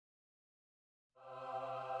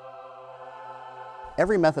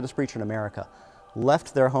Every Methodist preacher in America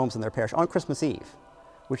left their homes and their parish on Christmas Eve,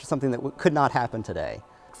 which is something that could not happen today.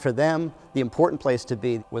 For them, the important place to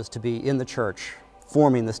be was to be in the church,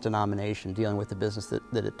 forming this denomination, dealing with the business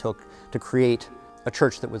that it took to create a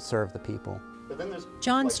church that would serve the people.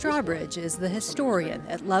 John Strawbridge is the historian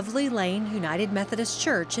at Lovely Lane United Methodist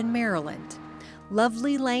Church in Maryland.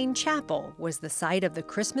 Lovely Lane Chapel was the site of the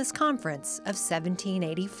Christmas Conference of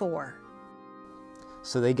 1784.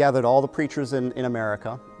 So they gathered all the preachers in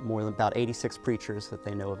America, more than about 86 preachers that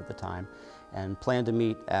they know of at the time, and planned to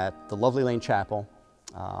meet at the Lovely Lane Chapel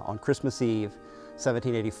on Christmas Eve,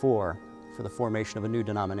 1784, for the formation of a new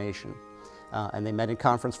denomination. And they met in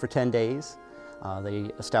conference for 10 days. They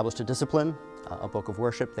established a discipline, a book of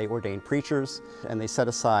worship. They ordained preachers, and they set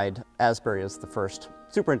aside Asbury as the first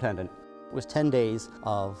superintendent. It was 10 days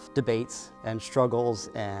of debates and struggles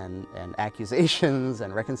and accusations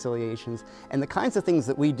and reconciliations and the kinds of things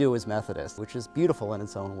that we do as Methodists, which is beautiful in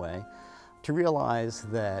its own way, to realize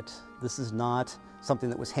that this is not something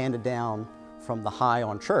that was handed down from the high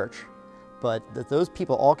on church, but that those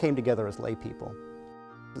people all came together as lay people.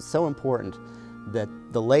 It's so important that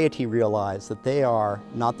the laity realize that they are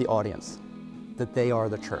not the audience, that they are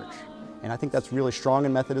the church. And I think that's really strong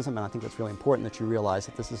in Methodism, and I think that's really important that you realize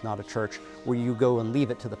that this is not a church where you go and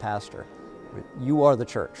leave it to the pastor. You are the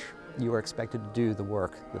church. You are expected to do the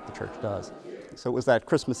work that the church does. So it was that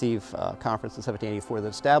Christmas Eve conference in 1784 that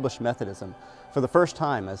established Methodism for the first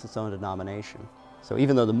time as its own denomination. So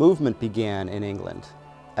even though the movement began in England,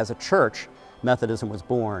 as a church, Methodism was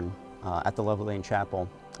born at the Lovely Lane Chapel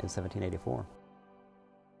in 1784.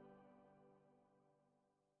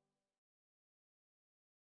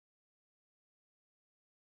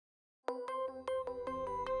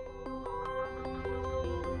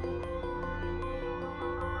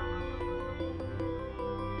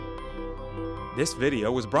 This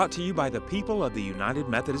video was brought to you by the people of the United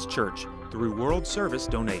Methodist Church through World Service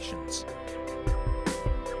donations.